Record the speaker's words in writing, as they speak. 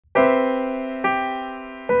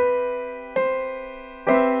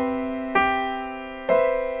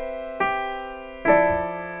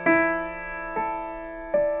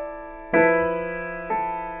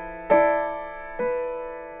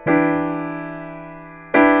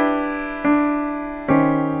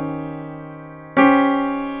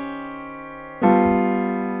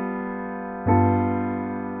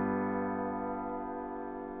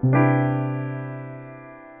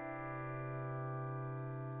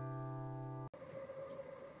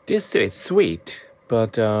This is sweet,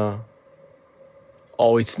 but oh,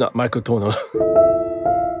 it's not microtonal.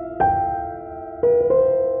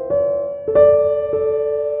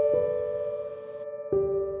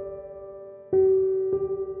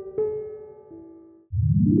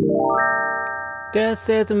 This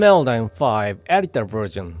is the Melodyne 5 Editor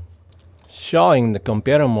version. Showing the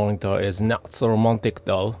computer monitor is not so romantic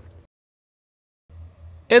though.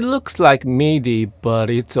 It looks like MIDI, but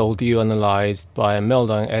it's audio analyzed by a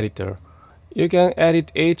Melodyne editor. You can edit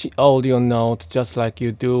each audio note just like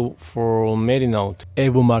you do for MIDI note,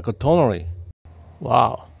 even microtonally.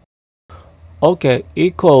 Wow. Okay,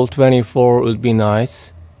 equal 24 would be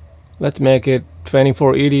nice. Let's make it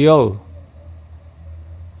 24 EDO.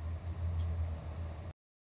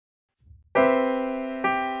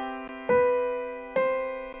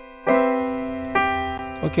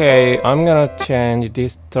 Okay, I'm gonna change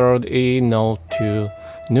this third E note to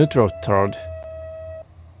neutral third.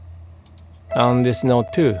 And this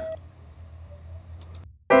note too.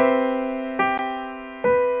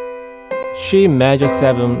 C major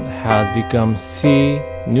 7 has become C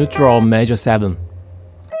neutral major 7.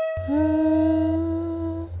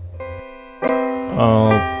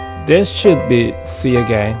 This should be C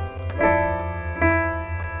again.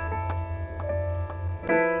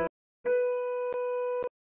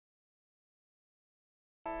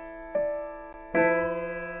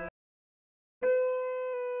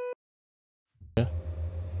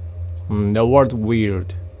 The word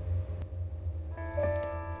weird.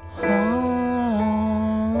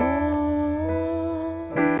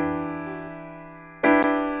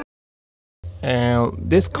 And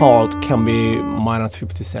this chord can be minus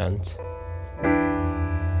 50 cents.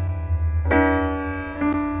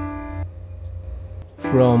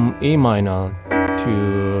 From E minor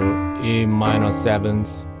to E minor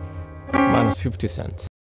 7's, minus 50 cents.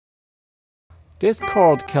 This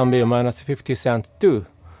chord can be minus 50 cents too.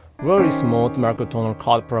 Very smooth microtonal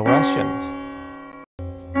chord progressions.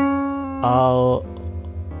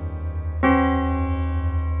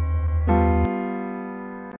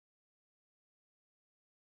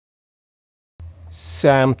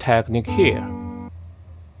 Same technique here.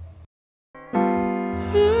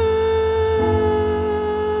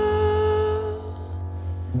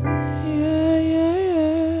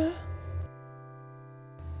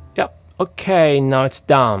 Yep, okay, now it's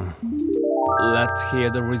done. Let's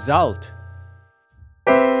hear the result.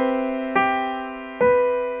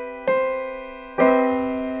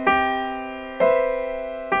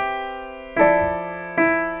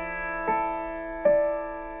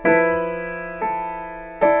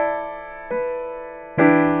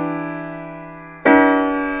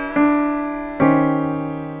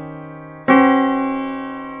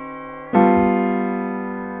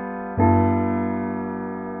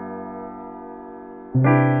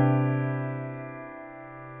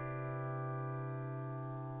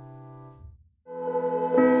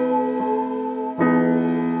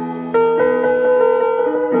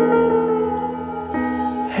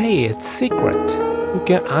 Hey, it's secret. You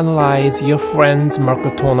can analyze your friend's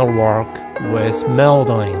microtonal work with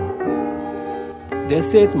Melodyne.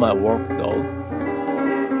 This is my work though.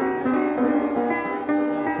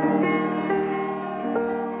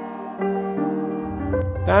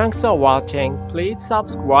 Thanks for watching. Please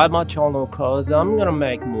subscribe my channel cause I'm gonna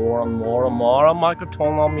make more and more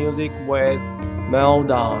microtonal music with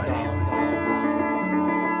Melodyne.